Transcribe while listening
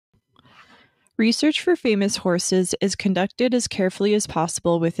Research for famous horses is conducted as carefully as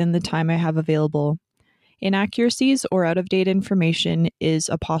possible within the time I have available. Inaccuracies or out of date information is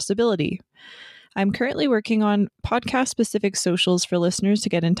a possibility. I'm currently working on podcast specific socials for listeners to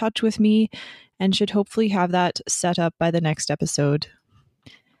get in touch with me and should hopefully have that set up by the next episode.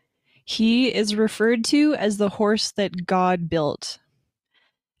 He is referred to as the horse that God built.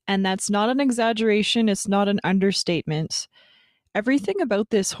 And that's not an exaggeration, it's not an understatement. Everything about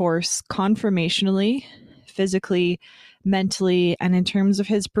this horse, conformationally, physically, mentally, and in terms of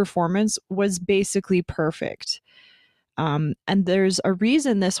his performance, was basically perfect. And there's a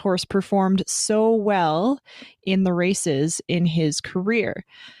reason this horse performed so well in the races in his career.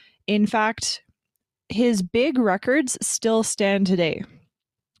 In fact, his big records still stand today,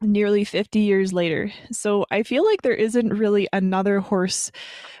 nearly 50 years later. So I feel like there isn't really another horse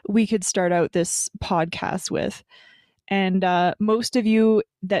we could start out this podcast with. And most of you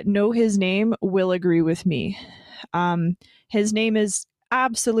that know his name will agree with me. His name is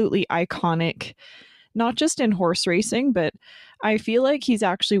absolutely iconic, not just in horse racing, but I feel like he's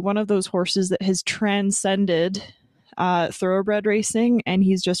actually one of those horses that has transcended thoroughbred racing, and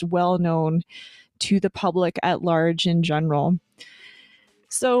he's just well known to the public at large in general.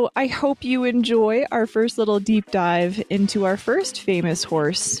 So I hope you enjoy our first little deep dive into our first famous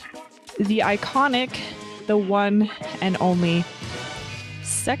horse, the iconic, the one and only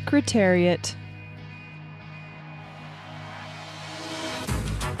Secretariat.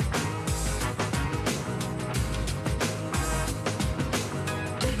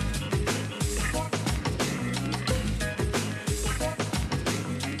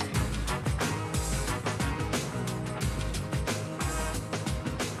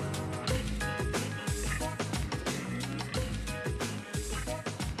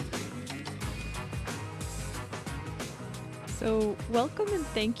 So, welcome and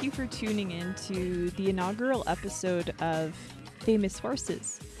thank you for tuning in to the inaugural episode of Famous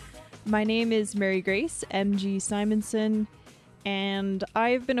Horses. My name is Mary Grace, MG Simonson, and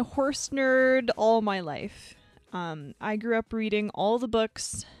I've been a horse nerd all my life. I grew up reading all the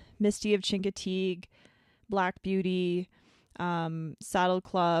books, Misty of Chincoteague, Black Beauty, Saddle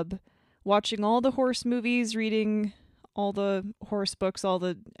Club, watching all the horse movies, reading all the horse books,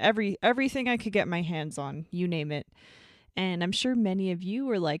 everything I could get my hands on, you name it. And I'm sure many of you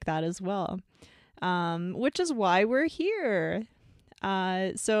were like that as well, which is why we're here.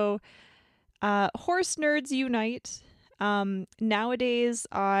 So horse nerds unite. Nowadays,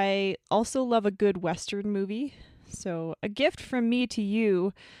 I also love a good Western movie. So a gift from me to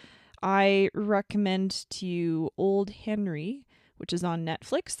you, I recommend to you Old Henry, which is on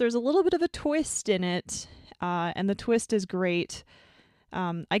Netflix. There's a little bit of a twist in it, and the twist is great.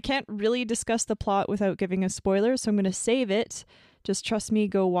 I can't really discuss the plot without giving a spoiler, so I'm going to save it. Just trust me,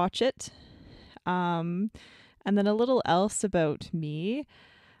 go watch it. And then a little else about me.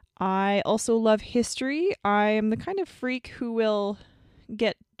 I also love history. I am the kind of freak who will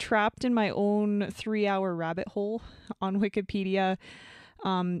get trapped in my own 3-hour rabbit hole on Wikipedia,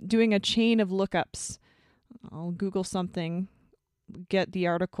 doing a chain of lookups. I'll Google something, get the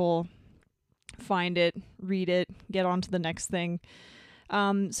article, find it, read it, get on to the next thing.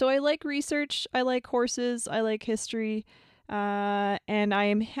 So I like research, I like horses, I like history, and I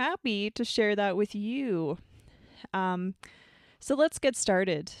am happy to share that with you. So let's get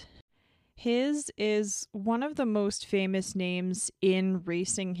started. His is one of the most famous names in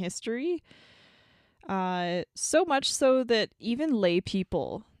racing history, so much so that even lay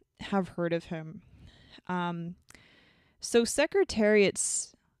people have heard of him. So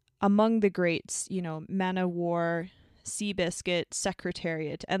Secretariat's among the greats, Man o' War, Seabiscuit,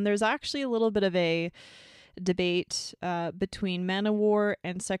 Secretariat. And there's actually a little bit of a debate between Man o' War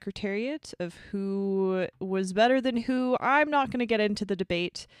and Secretariat of who was better than who. I'm not going to get into the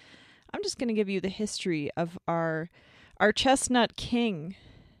debate. I'm just going to give you the history of our chestnut king.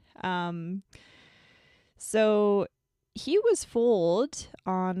 So he was foaled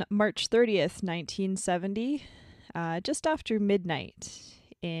on March 30th, 1970, just after midnight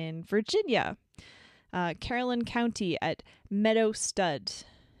in Virginia. Caroline County at Meadow Stud.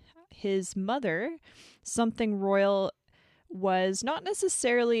 His mother, Something Royal, was not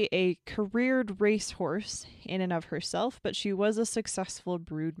necessarily a careered racehorse in and of herself, but she was a successful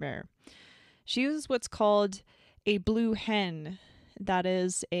broodmare. She was what's called a blue hen. That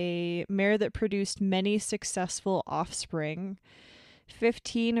is a mare that produced many successful offspring.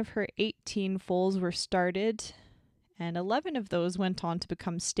 15 of her 18 foals were started, and 11 of those went on to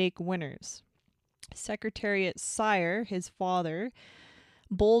become stake winners. Secretariat's sire, his father,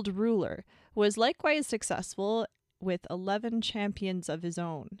 Bold Ruler, was likewise successful with 11 champions of his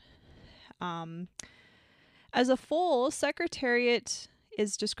own. As a foal, Secretariat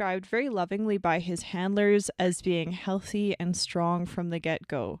is described very lovingly by his handlers as being healthy and strong from the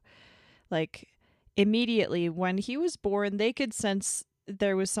get-go. Like, immediately when he was born, they could sense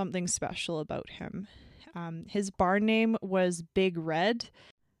there was something special about him. His barn name was Big Red,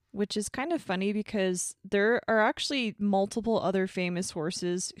 which is kind of funny because there are actually multiple other famous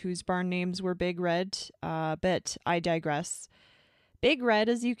horses whose barn names were Big Red, but I digress. Big Red,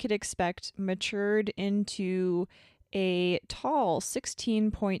 as you could expect, matured into a tall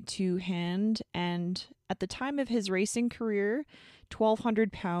 16.2 hand and, at the time of his racing career,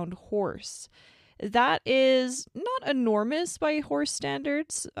 1,200-pound horse. That is not enormous by horse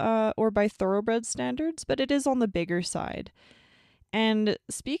standards or by thoroughbred standards, but it is on the bigger side. And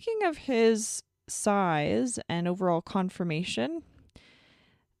speaking of his size and overall conformation,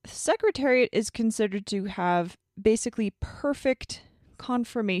 Secretariat is considered to have basically perfect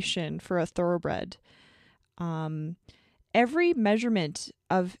conformation for a thoroughbred. Every measurement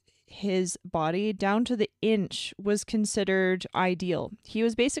of his body down to the inch was considered ideal. He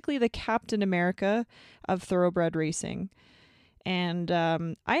was basically the Captain America of thoroughbred racing. And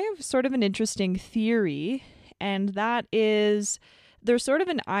I have sort of an interesting theory, and that is there's sort of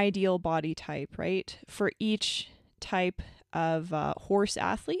an ideal body type, right, for each type of horse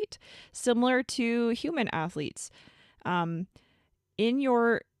athlete, similar to human athletes. In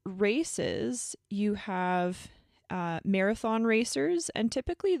your races, you have marathon racers, and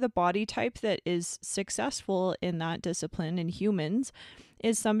typically the body type that is successful in that discipline in humans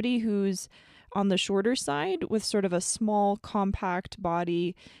is somebody who's on the shorter side with sort of a small, compact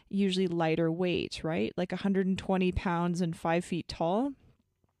body, usually lighter weight, right? Like 120 pounds and 5 feet tall.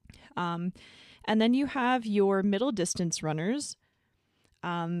 And then you have your middle distance runners,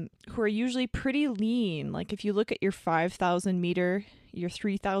 who are usually pretty lean. Like if you look at your 5,000 meter, your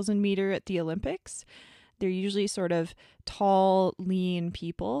 3,000 meter at the Olympics, they're usually sort of tall, lean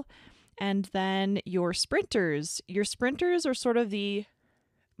people. And then your sprinters are sort of the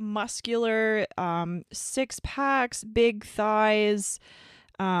muscular, six packs, big thighs,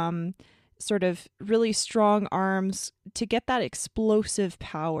 sort of really strong arms to get that explosive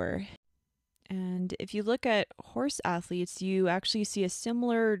power. And if you look at horse athletes, you actually see a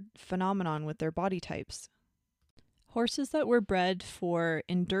similar phenomenon with their body types. Horses that were bred for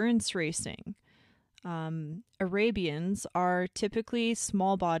endurance racing, Arabians, are typically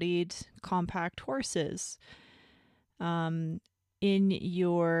small-bodied, compact horses. In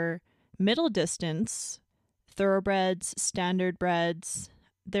your middle distance, thoroughbreds, standardbreds,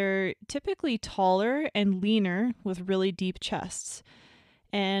 they're typically taller and leaner with really deep chests.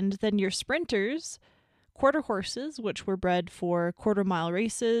 And then your sprinters, quarter horses, which were bred for quarter-mile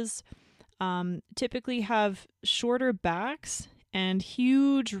races, typically have shorter backs and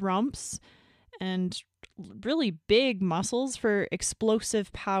huge rumps and really big muscles for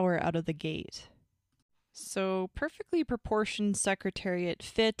explosive power out of the gate. So perfectly proportioned Secretariat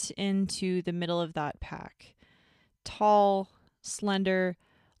fit into the middle of that pack. Tall, slender,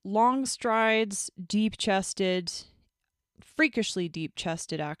 long strides, deep-chested, freakishly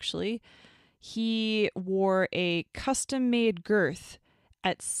deep-chested actually. He wore a custom-made girth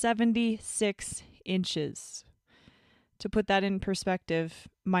at 76 inches. To put that in perspective,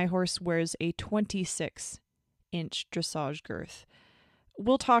 my horse wears a 26-inch dressage girth.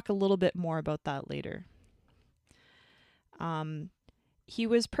 We'll talk a little bit more about that later. He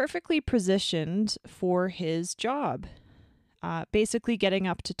was perfectly positioned for his job, basically getting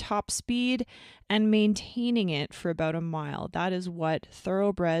up to top speed and maintaining it for about a mile. That is what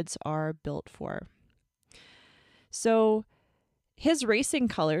thoroughbreds are built for. So his racing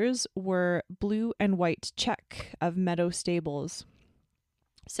colors were blue and white check of Meadow Stables.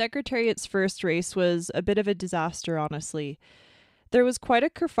 Secretariat's first race was a bit of a disaster, honestly. There was quite a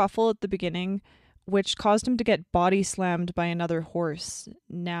kerfuffle at the beginning, which caused him to get body slammed by another horse.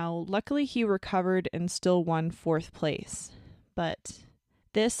 Now, luckily he recovered and still won 4th place. But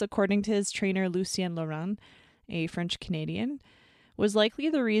this, according to his trainer Lucien Laurent, a French-Canadian, was likely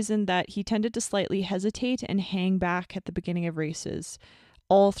the reason that he tended to slightly hesitate and hang back at the beginning of races,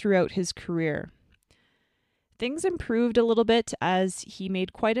 all throughout his career. Things improved a little bit as he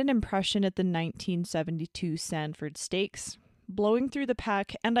made quite an impression at the 1972 Sanford Stakes, blowing through the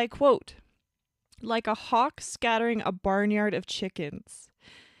pack, and I quote, "like a hawk scattering a barnyard of chickens."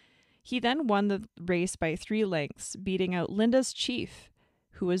 He then won the race by 3 lengths, beating out Linda's Chief,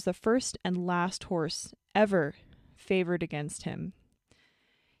 who was the first and last horse ever favored against him.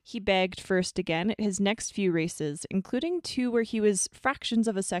 He bagged first again at his next few races, including 2 where he was fractions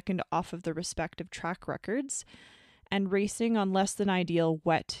of a second off of the respective track records, and racing on less than ideal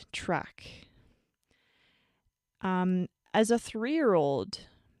wet track. As a 3-year-old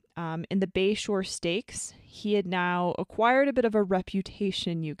in the Bayshore Stakes, he had now acquired a bit of a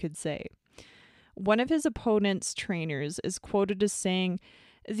reputation, you could say. One of his opponent's trainers is quoted as saying,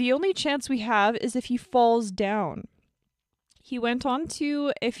 "The only chance we have is if he falls down." He went on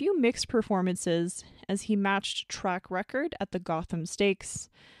to a few mixed performances as he matched track record at the Gotham Stakes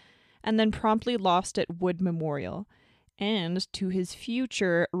and then promptly lost at Wood Memorial and to his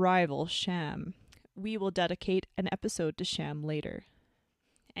future rival Sham. We will dedicate an episode to Sham later.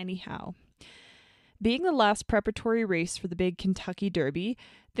 Anyhow, being the last preparatory race for the big Kentucky Derby,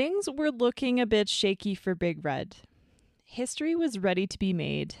 things were looking a bit shaky for Big Red. History was ready to be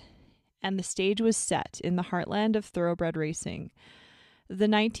made, and the stage was set in the heartland of thoroughbred racing. The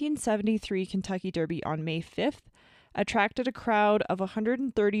 1973 Kentucky Derby on May 5th attracted a crowd of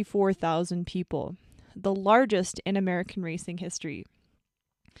 134,000 people, the largest in American racing history.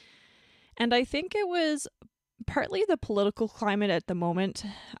 And I think it was partly the political climate at the moment,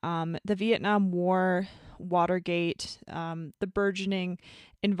 the Vietnam War, Watergate, the burgeoning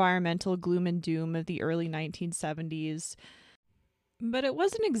environmental gloom and doom of the early 1970s. But it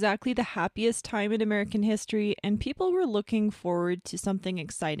wasn't exactly the happiest time in American history, and people were looking forward to something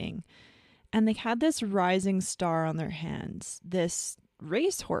exciting. And they had this rising star on their hands, this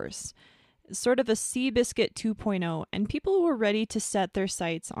racehorse, sort of a Seabiscuit 2.0, and people were ready to set their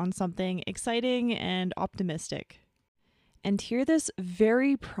sights on something exciting and optimistic. And here this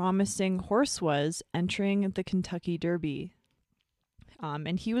very promising horse was entering the Kentucky Derby.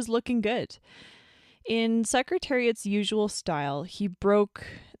 And he was looking good. In Secretariat's usual style, he broke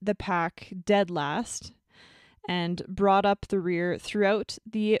the pack dead last and brought up the rear throughout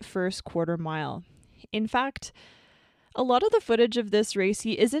the first quarter mile. In fact, a lot of the footage of this race,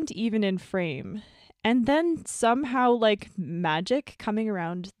 he isn't even in frame. And then somehow, like magic, coming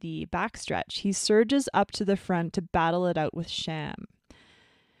around the backstretch, he surges up to the front to battle it out with Sham.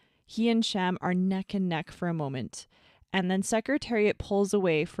 He and Sham are neck and neck for a moment, and then Secretariat pulls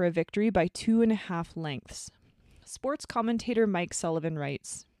away for a victory by 2.5 lengths. Sports commentator Mike Sullivan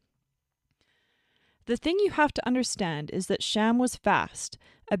writes, "The thing you have to understand is that Sham was fast,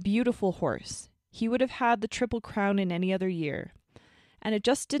 a beautiful horse. He would have had the Triple Crown in any other year. And it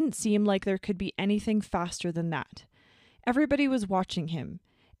just didn't seem like there could be anything faster than that. Everybody was watching him.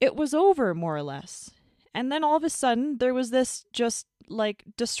 It was over, more or less. And then all of a sudden, there was this just like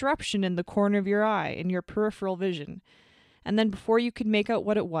disruption in the corner of your eye, in your peripheral vision. And then before you could make out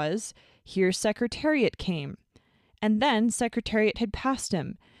what it was, here Secretariat came. And then Secretariat had passed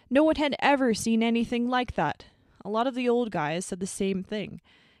him. No one had ever seen anything like that. A lot of the old guys said the same thing.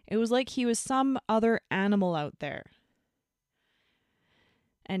 It was like he was some other animal out there."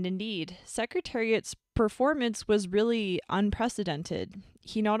 And indeed, Secretariat's performance was really unprecedented.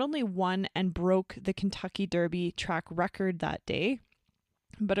 He not only won and broke the Kentucky Derby track record that day,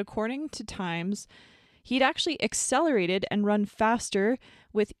 but according to Times, he'd actually accelerated and run faster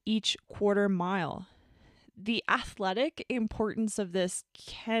with each quarter mile. The athletic importance of this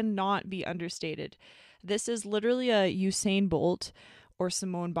cannot be understated. This is literally a Usain Bolt or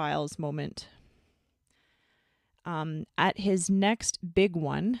Simone Biles moment. At his next big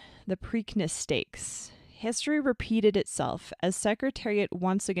one, the Preakness Stakes, history repeated itself as Secretariat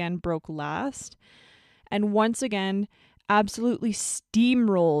once again broke last and once again absolutely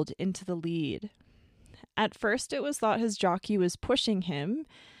steamrolled into the lead. At first, it was thought his jockey was pushing him,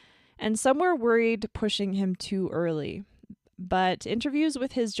 and some were worried pushing him too early. But interviews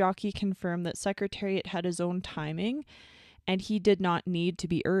with his jockey confirmed that Secretariat had his own timing and he did not need to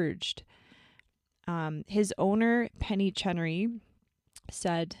be urged. His owner, Penny Chenery,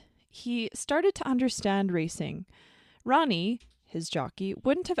 said, "He started to understand racing. Ronnie, his jockey,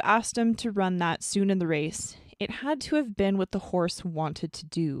 wouldn't have asked him to run that soon in the race. It had to have been what the horse wanted to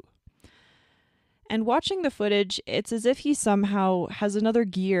do." And watching the footage, it's as if he somehow has another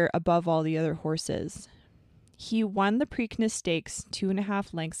gear above all the other horses. He won the Preakness Stakes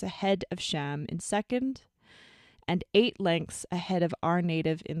 2.5 lengths ahead of Sham in second and 8 lengths ahead of Our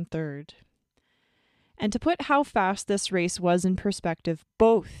Native in third. And to put how fast this race was in perspective,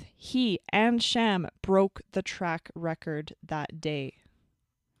 both he and Sham broke the track record that day.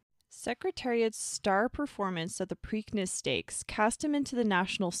 Secretariat's star performance at the Preakness Stakes cast him into the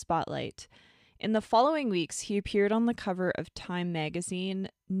national spotlight. In the following weeks, he appeared on the cover of Time magazine,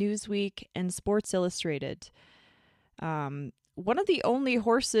 Newsweek, and Sports Illustrated. One of the only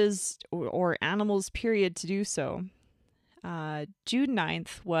horses or animals, period, to do so. June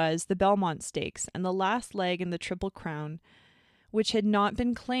 9th was the Belmont Stakes and the last leg in the Triple Crown, which had not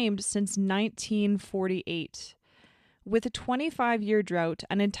been claimed since 1948. With a 25-year drought,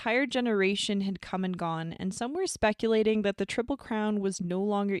 an entire generation had come and gone, and some were speculating that the Triple Crown was no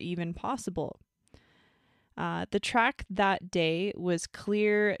longer even possible. The track that day was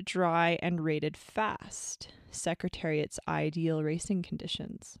clear, dry, and rated fast, Secretariat's ideal racing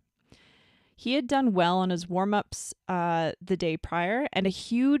conditions. He had done well on his warm-ups the day prior, and a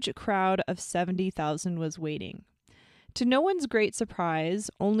huge crowd of 70,000 was waiting. To no one's great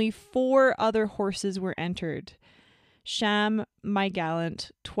surprise, only 4 other horses were entered. Sham, My Gallant,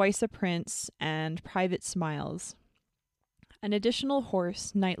 Twice a Prince, and Private Smiles. An additional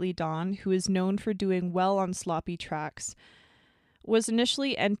horse, Nightly Dawn, who is known for doing well on sloppy tracks, was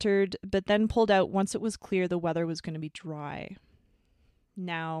initially entered, but then pulled out once it was clear the weather was going to be dry.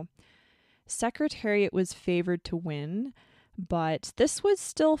 Now, Secretariat was favored to win, but this was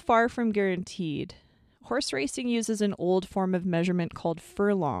still far from guaranteed. Horse racing uses an old form of measurement called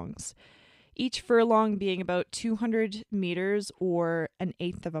furlongs, each furlong being about 200 meters or an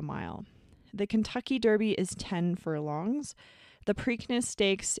eighth of a mile. The Kentucky Derby is 10 furlongs, the Preakness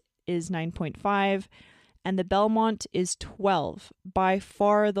Stakes is 9.5, and the Belmont is 12, by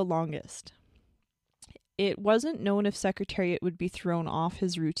far the longest. It wasn't known if Secretariat would be thrown off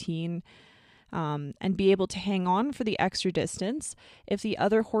his routine and be able to hang on for the extra distance if the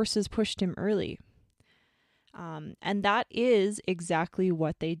other horses pushed him early. And that is exactly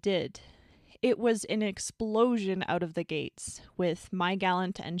what they did. It was an explosion out of the gates, with My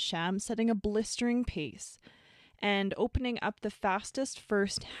Gallant and Sham setting a blistering pace and opening up the fastest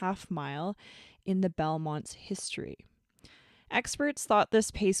first half mile in the Belmont's history. Experts thought this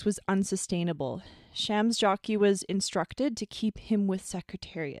pace was unsustainable. Sham's jockey was instructed to keep him with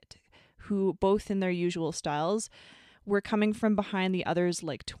Secretariat, who, both in their usual styles, were coming from behind the others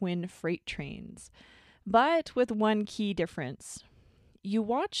like twin freight trains, but with one key difference. You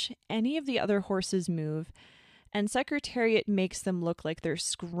watch any of the other horses move, and Secretariat makes them look like they're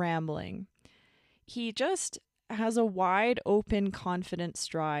scrambling. He just has a wide open, confident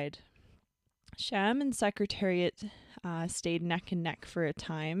stride. Sham and Secretariat stayed neck and neck for a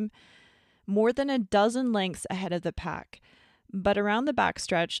time, more than a dozen lengths ahead of the pack. But around the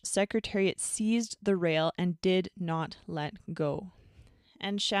backstretch, Secretariat seized the rail and did not let go.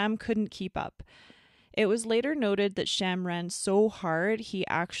 And Sham couldn't keep up. It was later noted that Sham ran so hard he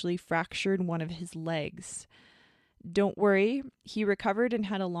actually fractured one of his legs. Don't worry, he recovered and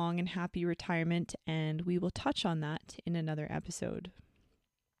had a long and happy retirement, and we will touch on that in another episode.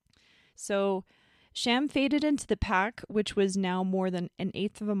 So, Sham faded into the pack, which was now more than an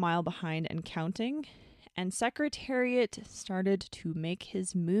eighth of a mile behind and counting, and Secretariat started to make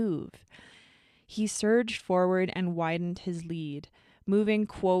his move. He surged forward and widened his lead, moving,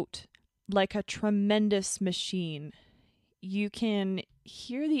 quote, like a tremendous machine. You can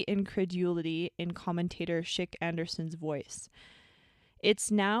hear the incredulity in commentator Schick Anderson's voice. It's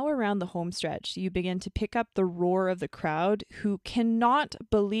now around the home stretch. You begin to pick up the roar of the crowd, who cannot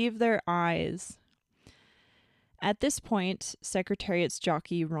believe their eyes. At this point, Secretariat's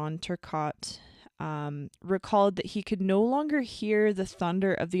jockey Ron Turcotte recalled that he could no longer hear the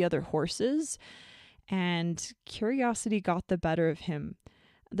thunder of the other horses, and curiosity got the better of him.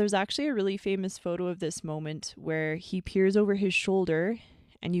 There's actually a really famous photo of this moment where he peers over his shoulder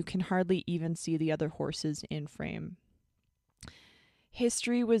and you can hardly even see the other horses in frame.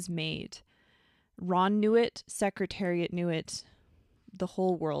 History was made. Ron knew it, Secretariat knew it, the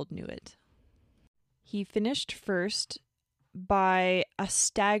whole world knew it. He finished first by a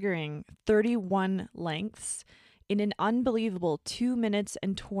staggering 31 lengths in an unbelievable 2 minutes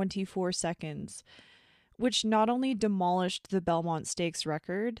and 24 seconds, which not only demolished the Belmont Stakes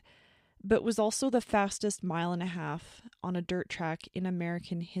record, but was also the fastest mile and a half on a dirt track in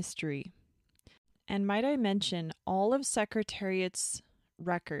American history. And might I mention, all of Secretariat's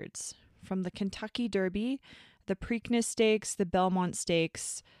records, from the Kentucky Derby, the Preakness Stakes, the Belmont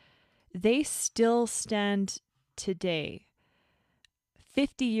Stakes, they still stand today,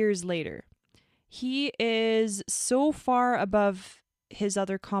 50 years later. He is so far above his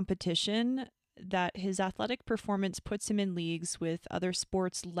other competition that his athletic performance puts him in leagues with other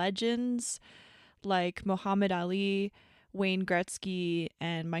sports legends like Muhammad Ali, Wayne Gretzky,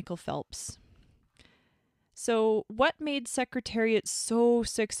 and Michael Phelps. So what made Secretariat so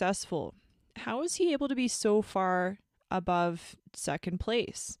successful? How was he able to be so far above second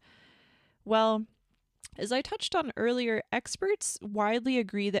place? Well, as I touched on earlier, experts widely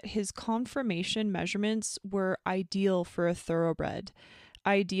agree that his conformation measurements were ideal for a thoroughbred,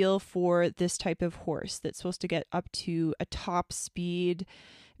 ideal for this type of horse that's supposed to get up to a top speed,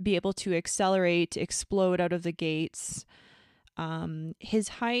 be able to accelerate, explode out of the gates. His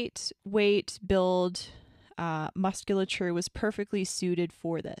height, weight, build, musculature was perfectly suited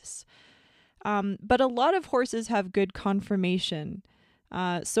for this. But a lot of horses have good conformation.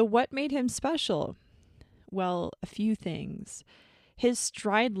 So what made him special? Well, a few things. His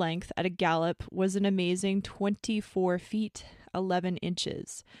stride length at a gallop was an amazing 24 feet, 11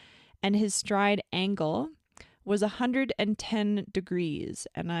 inches. And his stride angle was 110 degrees.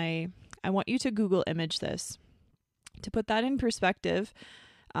 And I want you to Google image this. To put that in perspective,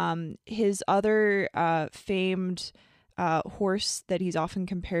 his other famed horse that he's often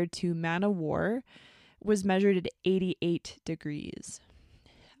compared to, Man o' War, was measured at 88 degrees.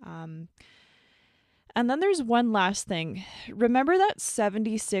 And then there's one last thing. Remember that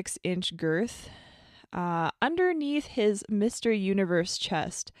 76-inch girth? Underneath his Mr. Universe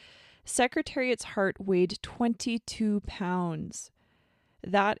chest, Secretariat's heart weighed 22 pounds.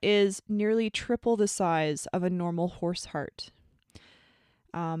 That is nearly triple the size of a normal horse heart.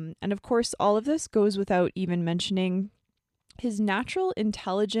 And of course, all of this goes without even mentioning his natural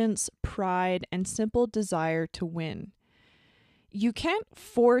intelligence, pride, and simple desire to win. You can't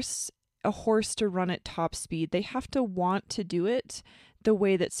force a horse to run at top speed. They have to want to do it the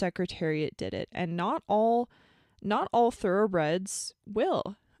way that Secretariat did it. And not all thoroughbreds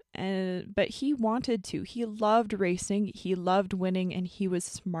will. But he wanted to. He loved racing, he loved winning, and he was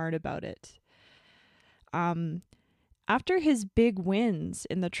smart about it. After his big wins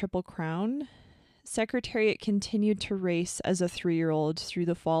in the Triple Crown, Secretariat continued to race as a 3-year-old through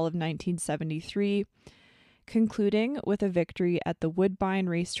the fall of 1973, concluding with a victory at the Woodbine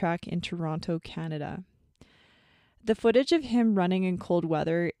Racetrack in Toronto, Canada. The footage of him running in cold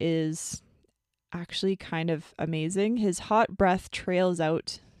weather is actually kind of amazing. His hot breath trails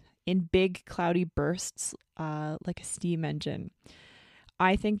out in big cloudy bursts like a steam engine.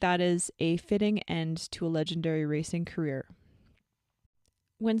 I think that is a fitting end to a legendary racing career.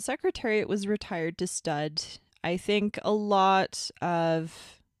 When Secretariat was retired to stud, I think a lot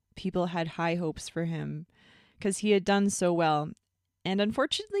of people had high hopes for him because he had done so well. And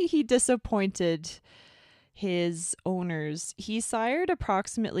unfortunately, he disappointed his owners. He sired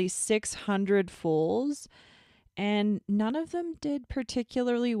approximately 600 foals, and none of them did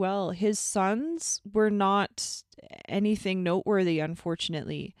particularly well. His sons were not anything noteworthy,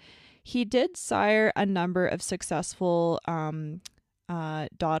 unfortunately. He did sire a number of successful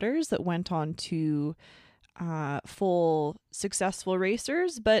daughters that went on to full successful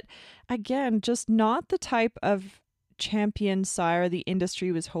racers, but again, just not the type of champion sire the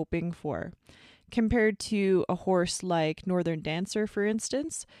industry was hoping for, compared to a horse like Northern Dancer, for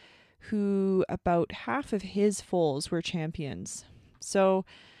instance, who about half of his foals were champions. So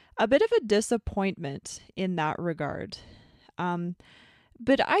a bit of a disappointment in that regard.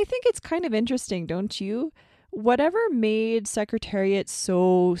 But I think it's kind of interesting, don't you? Whatever made Secretariat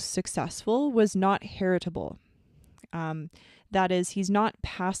so successful was not heritable. That is, he's not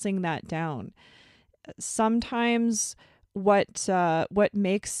passing that down. Sometimes what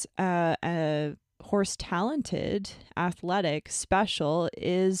makes a horse talented, athletic, special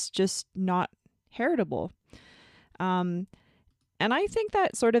is just not heritable. And I think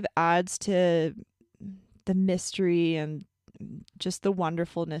that sort of adds to the mystery and just the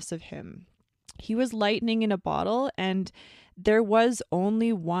wonderfulness of him. He was lightning in a bottle, and there was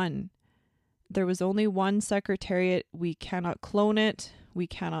only one. There was only one Secretariat. We cannot clone it. We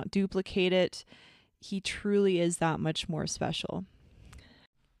cannot duplicate it. He truly is that much more special.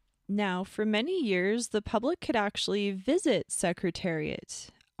 Now, for many years, the public could actually visit Secretariat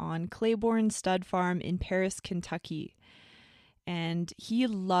on Claiborne Stud Farm in Paris, Kentucky. And he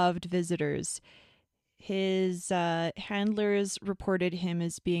loved visitors. His handlers reported him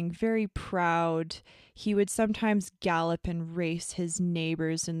as being very proud. He would sometimes gallop and race his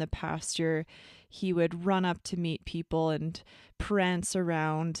neighbors in the pasture. He would run up to meet people and prance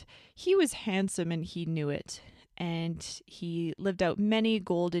around. He was handsome and he knew it. And he lived out many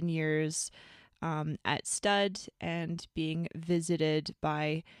golden years at stud and being visited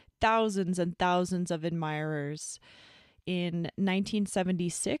by thousands and thousands of admirers. In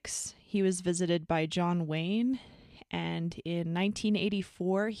 1976, he was visited by John Wayne, and in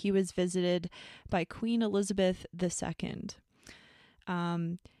 1984, he was visited by Queen Elizabeth II.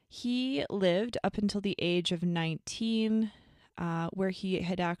 He lived up until the age of 19, where he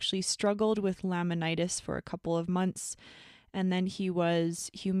had actually struggled with laminitis for a couple of months, and then he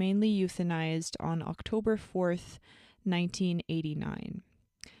was humanely euthanized on October 4th, 1989.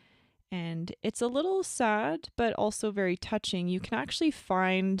 And it's a little sad, but also very touching. You can actually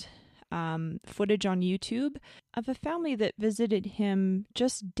find footage on YouTube of a family that visited him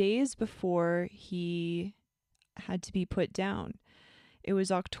just days before he had to be put down. It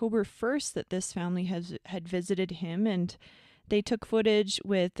was October 1st that this family had visited him, and they took footage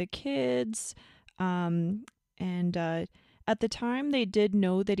with the kids. At the time, they did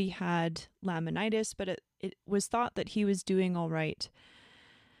know that he had laminitis, but it was thought that he was doing all right.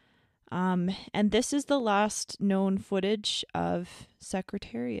 And this is the last known footage of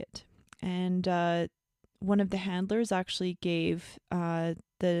Secretariat. And one of the handlers actually gave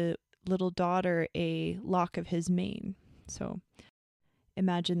the little daughter a lock of his mane. So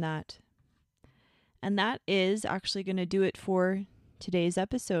imagine that. And that is actually going to do it for today's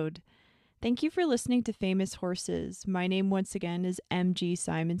episode. Thank you for listening to Famous Horses. My name once again is MG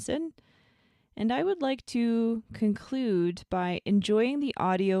Simonson, and I would like to conclude by enjoying the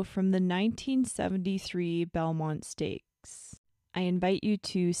audio from the 1973 Belmont Stakes. I invite you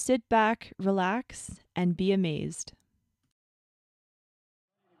to sit back, relax, and be amazed.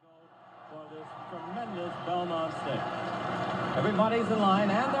 For this tremendous Belmont Stakes. Everybody's in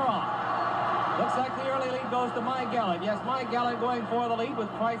line, and they're off. Looks like the early lead goes to My Gallant. Yes, My Gallant going for the lead with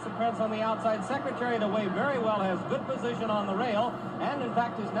Price of Prince on the outside. Secretariat away very well, has good position on the rail, and in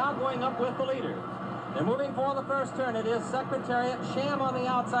fact is now going up with the leaders. They're moving for the first turn. It is Secretariat. Sham on the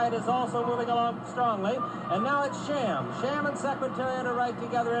outside is also moving along strongly, and now it's Sham. Sham and Secretariat are right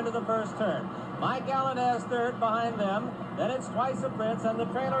together into the first turn. My Gallant has third behind them. Then it's Twice a Prince, and the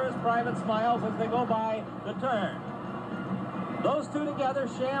trailer is Private Smiles as they go by the turn. Those two together,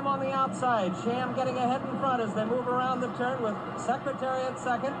 Sham on the outside. Sham getting ahead in front as they move around the turn with Secretariat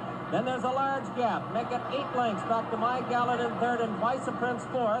second. Then there's a large gap. Make it 8 lengths back to My Gallant in third and Twice a Prince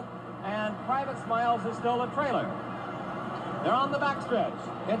fourth. And Private Smiles is still a trailer. They're on the backstretch.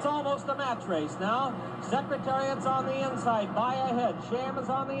 It's almost a match race now. Secretariat's on the inside, by ahead. Sham is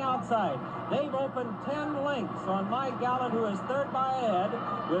on the outside. They've opened 10 lengths on My Gallant, who is third by ahead,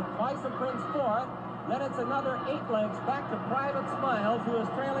 with Twice a Prince fourth. Then it's another 8 lengths back to Private Smiles, who is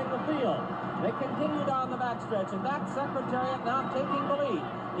trailing the field. They continue down the backstretch, and that Secretariat now taking the lead.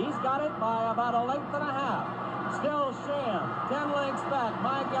 He's got it by about a length and a half. Still Sham, 10 lengths back.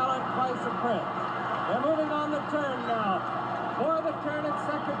 My Gallant, Twice a Prince. They're moving on the turn now. For the turn at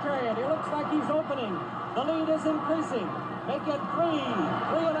Secretariat, it looks like he's opening. The lead is increasing. Make it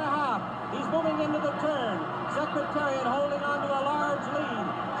 3.5. He's moving into the turn. Secretariat holding on to a large lead.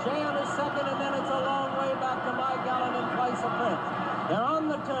 Sham is second, and then it's a long way back to My Gallant and Twice a Prince. They're on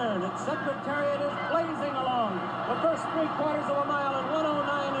the turn, and Secretariat is blazing along. The first 3/4 of a mile in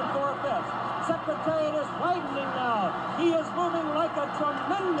 109 4/5. Secretariat is widening now. He is moving like a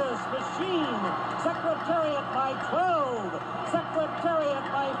tremendous machine. Secretariat by 12. Secretariat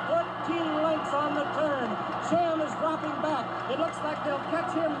by 14 lengths on the turn. Sham is dropping back. It looks like they'll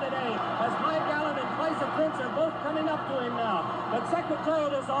catch him today as My Gallant and Twice a Prince are both coming up to him now. But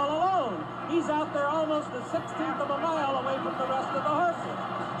Secretariat is all alone. He's out there almost a 16th of a mile away from the rest of the horses.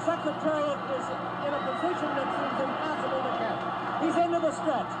 Secretariat is in a position that seems impossible to catch. He's into the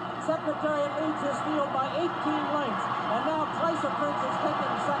stretch. Secretariat leads his field by 18 lengths. And now Twice a Prince is taken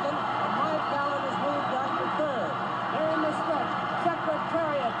second, and My Gallant is moved back to third. They're in the stretch.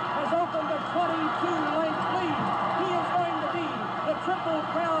 Secretariat has opened a 22-length lead. He is going to be the Triple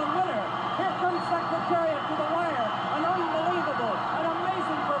Crown winner. Here comes Secretariat to the wire.